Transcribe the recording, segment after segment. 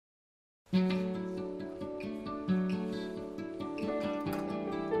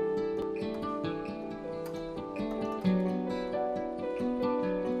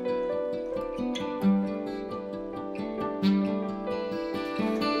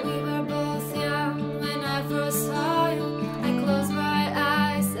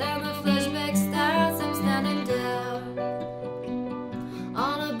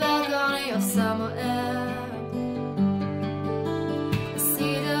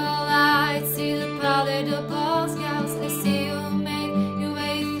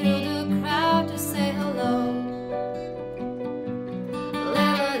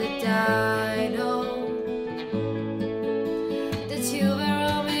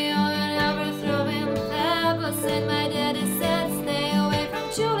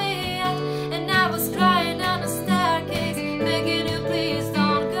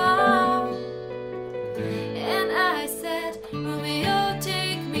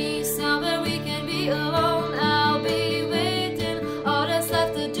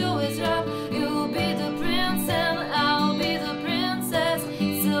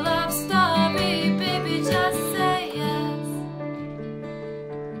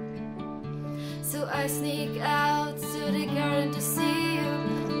So I sneak out to the garden to see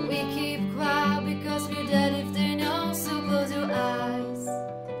you. We keep quiet because we're dead if they know. So close your eyes.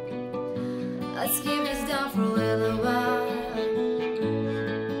 Let's keep this down for a little while.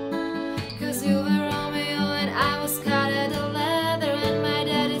 Cause you were Romeo and I was caught at the leather. And my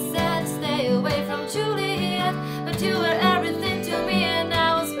daddy said stay away from Juliet. But you were everything to me and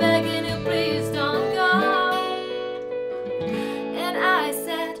I was begging you please don't go. And I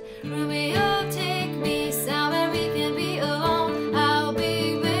said Romeo, take me somewhere we can be alone. I'll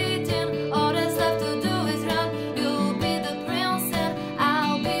be waiting, all that's left to do is run. You'll be the prince and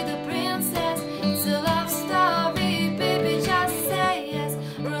I'll be the princess. It's a love story, baby, just say yes.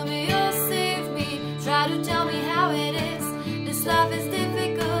 Romeo, save me, try to tell me how it is. This love is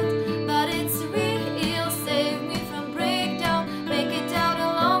difficult, but it's real. Save me from breakdown, make it out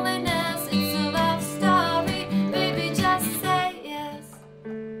of loneliness. It's a love story, baby, just say yes.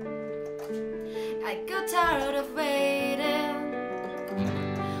 I got tired of waiting,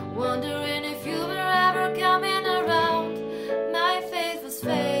 wondering if you were ever coming around. My faith was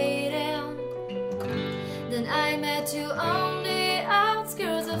fading. Then I met you on the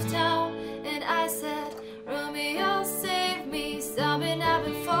outskirts of town, and I said, Romeo, save me, something I've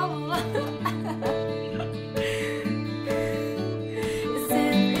been following. It's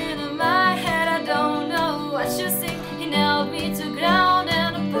in my head, I don't know what you sing. He nailed me to ground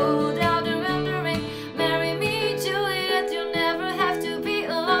and I pulled out the rendering. Marry me, Juliet, you never have to be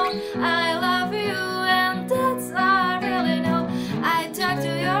alone. I love you and that's all I really know. I talked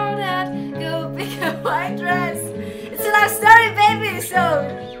to your dad, go pick a white dress. It's a love story, baby, so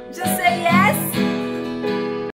just say